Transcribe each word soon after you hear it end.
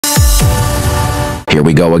Here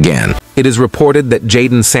we go again. It is reported that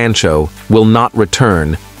Jadon Sancho will not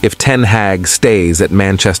return if Ten Hag stays at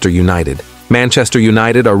Manchester United. Manchester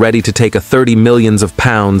United are ready to take a £30 million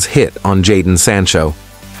hit on Jadon Sancho.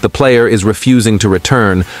 The player is refusing to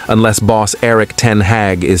return unless boss Erik Ten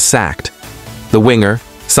Hag is sacked. The winger,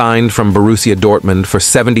 signed from Borussia Dortmund for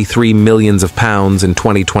 £73 million in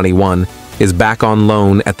 2021, is back on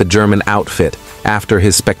loan at the German outfit after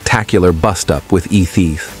his spectacular bust-up with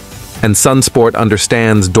ETH. And Sunsport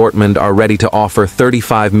understands Dortmund are ready to offer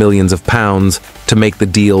 £35 million to make the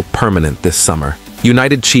deal permanent this summer.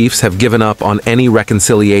 United Chiefs have given up on any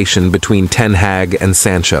reconciliation between Ten Hag and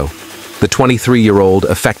Sancho. The 23-year-old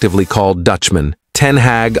effectively called Dutchman Ten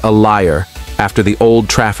Hag a liar after the Old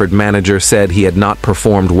Trafford manager said he had not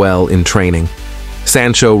performed well in training.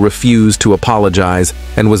 Sancho refused to apologize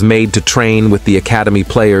and was made to train with the academy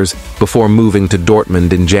players before moving to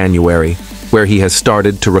Dortmund in January, where he has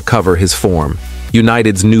started to recover his form.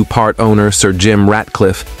 United's new part owner, Sir Jim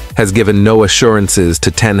Ratcliffe, has given no assurances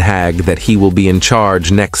to Ten Hag that he will be in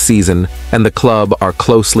charge next season, and the club are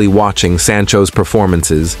closely watching Sancho's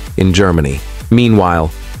performances in Germany.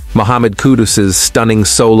 Meanwhile, Mohamed Kudus's stunning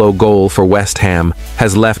solo goal for West Ham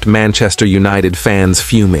has left Manchester United fans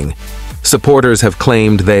fuming. Supporters have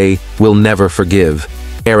claimed they will never forgive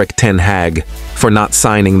Erik Ten Hag for not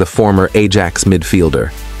signing the former Ajax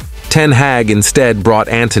midfielder. Ten Hag instead brought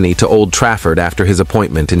Antony to Old Trafford after his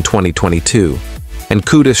appointment in 2022, and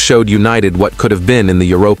Kudus showed United what could have been in the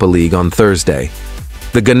Europa League on Thursday.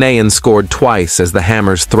 The Ghanaian scored twice as the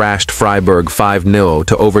Hammers thrashed Freiburg 5-0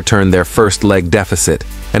 to overturn their first-leg deficit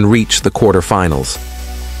and reach the quarter-finals.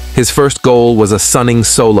 His first goal was a stunning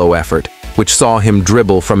solo effort, which saw him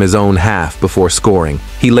dribble from his own half before scoring.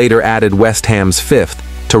 He later added West Ham's fifth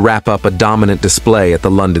to wrap up a dominant display at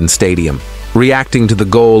the London Stadium. Reacting to the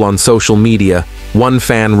goal on social media, one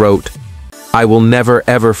fan wrote, "I will never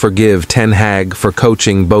ever forgive Ten Hag for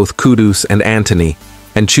coaching both Kudus and Antony,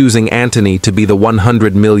 and choosing Antony to be the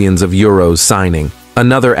 €100 million signing."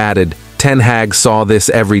 Another added, "Ten Hag saw this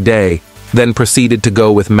every day, then proceeded to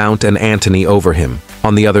go with Mount and Antony over him."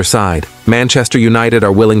 On the other side, Manchester United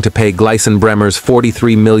are willing to pay Gleison Bremer's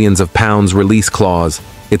 £43 million release clause,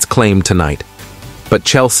 it's claimed tonight. But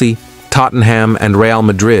Chelsea, Tottenham and Real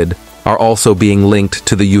Madrid are also being linked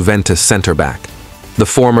to the Juventus centre-back. The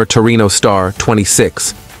former Torino star,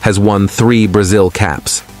 26, has won 3 Brazil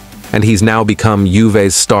caps, and he's now become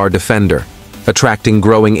Juve's star defender, attracting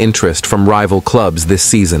growing interest from rival clubs this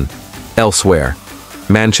season. Elsewhere,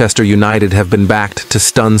 Manchester United have been backed to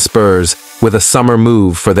stun Spurs with a summer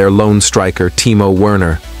move for their lone striker Timo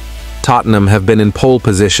Werner. Tottenham have been in pole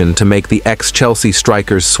position to make the ex-Chelsea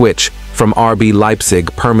striker's switch from RB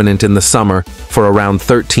Leipzig permanent in the summer for around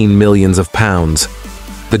 £13 million.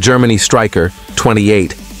 The Germany striker,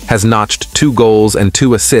 28, has notched 2 goals and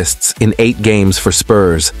 2 assists in 8 games for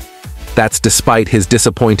Spurs. That's despite his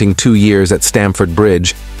disappointing 2 years at Stamford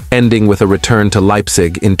Bridge, ending with a return to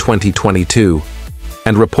Leipzig in 2022.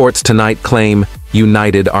 And reports tonight claim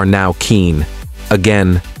United are now keen,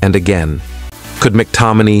 again and again. Could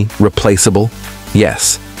McTominay replaceable?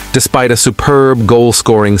 Yes. Despite a superb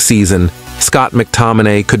goal-scoring season, Scott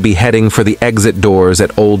McTominay could be heading for the exit doors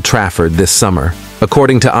at Old Trafford this summer.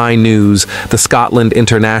 According to iNews, the Scotland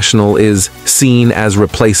international is seen as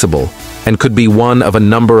replaceable and could be one of a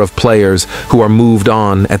number of players who are moved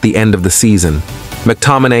on at the end of the season.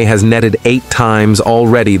 McTominay has netted 8 times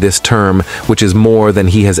already this term, which is more than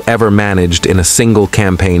he has ever managed in a single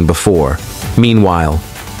campaign before. Meanwhile,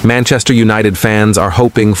 Manchester United fans are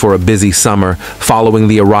hoping for a busy summer following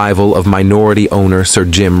the arrival of minority owner Sir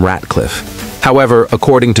Jim Ratcliffe. However,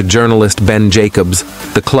 according to journalist Ben Jacobs,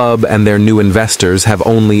 the club and their new investors have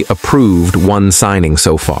only approved 1 signing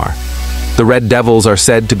so far. The Red Devils are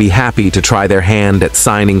said to be happy to try their hand at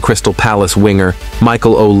signing Crystal Palace winger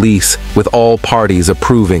Michael Olise, with all parties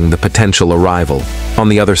approving the potential arrival. On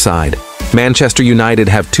the other side, Manchester United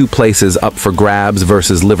have 2 places up for grabs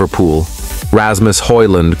versus Liverpool. Rasmus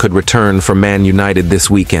Højlund could return for Man United this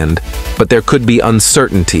weekend, but there could be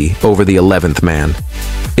uncertainty over the 11th man.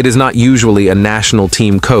 It is not usually a national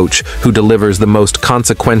team coach who delivers the most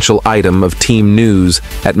consequential item of team news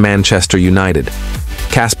at Manchester United.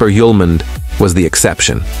 Kasper Hjulmand was the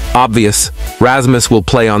exception. Obvious, Rasmus will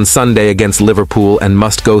play on Sunday against Liverpool and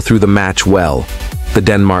must go through the match well, the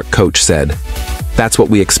Denmark coach said. That's what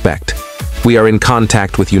we expect. We are in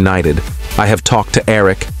contact with United. I have talked to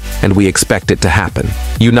Erik, and we expect it to happen.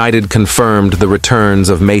 United confirmed the returns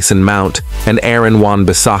of Mason Mount and Aaron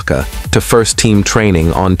Wan-Bissaka to first-team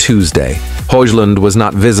training on Tuesday. Højlund was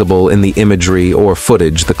not visible in the imagery or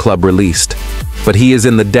footage the club released, but he is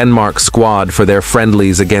in the Denmark squad for their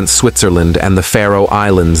friendlies against Switzerland and the Faroe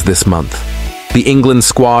Islands this month. The England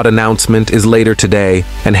squad announcement is later today,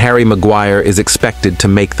 and Harry Maguire is expected to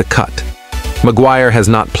make the cut. Maguire has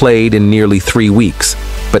not played in nearly 3 weeks,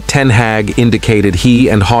 but Ten Hag indicated he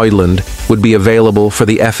and Højlund would be available for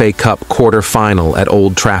the FA Cup quarter-final at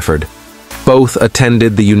Old Trafford. Both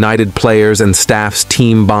attended the United players and staff's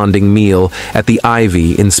team-bonding meal at the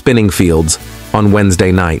Ivy in Spinningfields on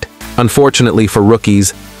Wednesday night. Unfortunately for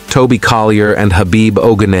rookies, Toby Collier and Habib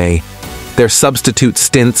Ogunay, their substitute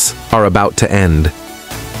stints are about to end.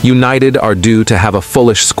 United are due to have a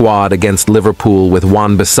fullish squad against Liverpool with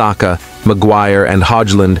Wan-Bissaka, Maguire and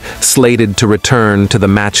Højlund slated to return to the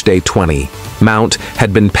matchday 20. Mount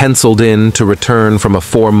had been penciled in to return from a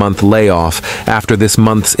 4-month layoff after this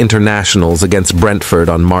month's internationals against Brentford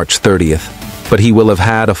on March 30th, but he will have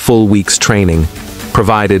had a full week's training,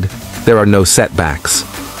 provided there are no setbacks.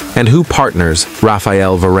 And who partners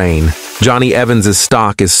Raphael Varane? Johnny Evans'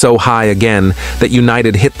 stock is so high again that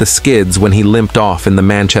United hit the skids when he limped off in the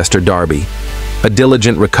Manchester derby. A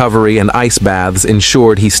diligent recovery and ice baths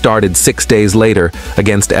ensured he started 6 days later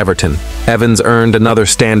against Everton. Evans earned another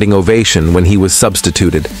standing ovation when he was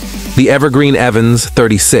substituted. The evergreen Evans,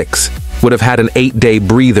 36, would have had an 8-day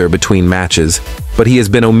breather between matches, but he has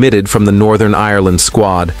been omitted from the Northern Ireland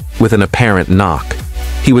squad with an apparent knock.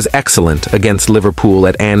 He was excellent against Liverpool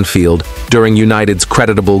at Anfield during United's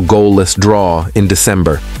creditable goalless draw in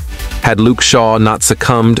December. Had Luke Shaw not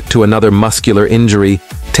succumbed to another muscular injury,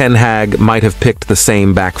 Ten Hag might have picked the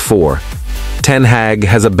same back four. Ten Hag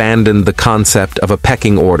has abandoned the concept of a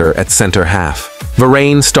pecking order at centre-half.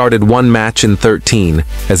 Varane started 1 match in 13,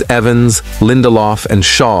 as Evans, Lindelof and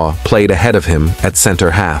Shaw played ahead of him at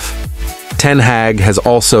centre-half. Ten Hag has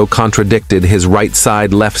also contradicted his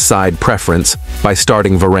right-side-left side preference by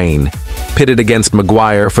starting Varane, pitted against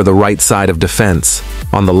Maguire for the right side of defense,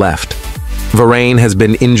 on the left. Varane has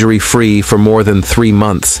been injury-free for more than 3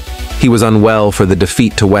 months. He was unwell for the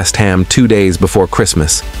defeat to West Ham 2 days before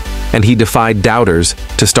Christmas, and he defied doubters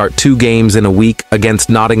to start 2 games in a week against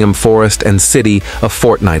Nottingham Forest and City a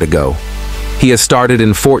fortnight ago. He has started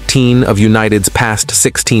in 14 of United's past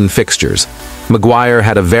 16 fixtures. Maguire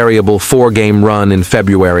had a variable 4-game run in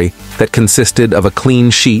February that consisted of a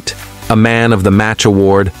clean sheet, a Man of the Match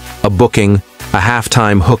award, a booking, a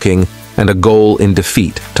halftime hooking, and a goal in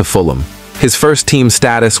defeat to Fulham. His first-team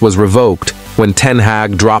status was revoked when Ten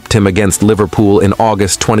Hag dropped him against Liverpool in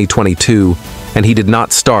August 2022, and he did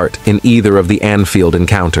not start in either of the Anfield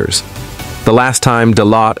encounters. The last time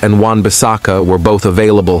Dalot and Wan-Bissaka were both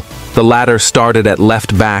available, the latter started at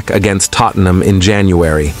left-back against Tottenham in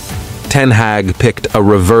January. Ten Hag picked a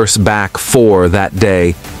reverse back 4 that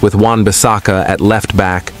day, with Wan-Bissaka at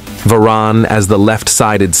left-back, Varane as the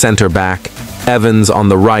left-sided centre-back, Evans on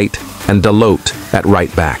the right, and Dalot at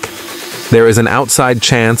right-back. There is an outside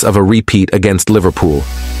chance of a repeat against Liverpool.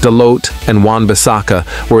 Dalot and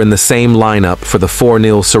Wan-Bissaka were in the same lineup for the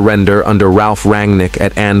 4-0 surrender under Ralf Rangnick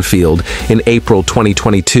at Anfield in April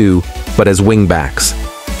 2022, but as wingbacks.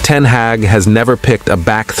 Ten Hag has never picked a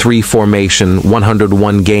back 3 formation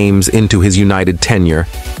 101 games into his United tenure,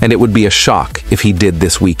 and it would be a shock if he did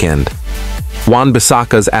this weekend.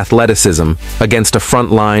 Wan-Bissaka's athleticism against a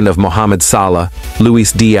front line of Mohamed Salah,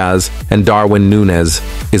 Luis Diaz, and Darwin Núñez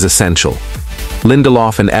is essential.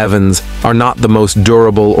 Lindelof and Evans are not the most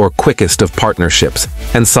durable or quickest of partnerships,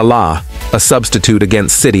 and Salah, a substitute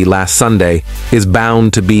against City last Sunday, is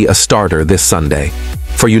bound to be a starter this Sunday.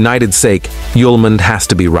 For United's sake, Hjulmand has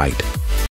to be right.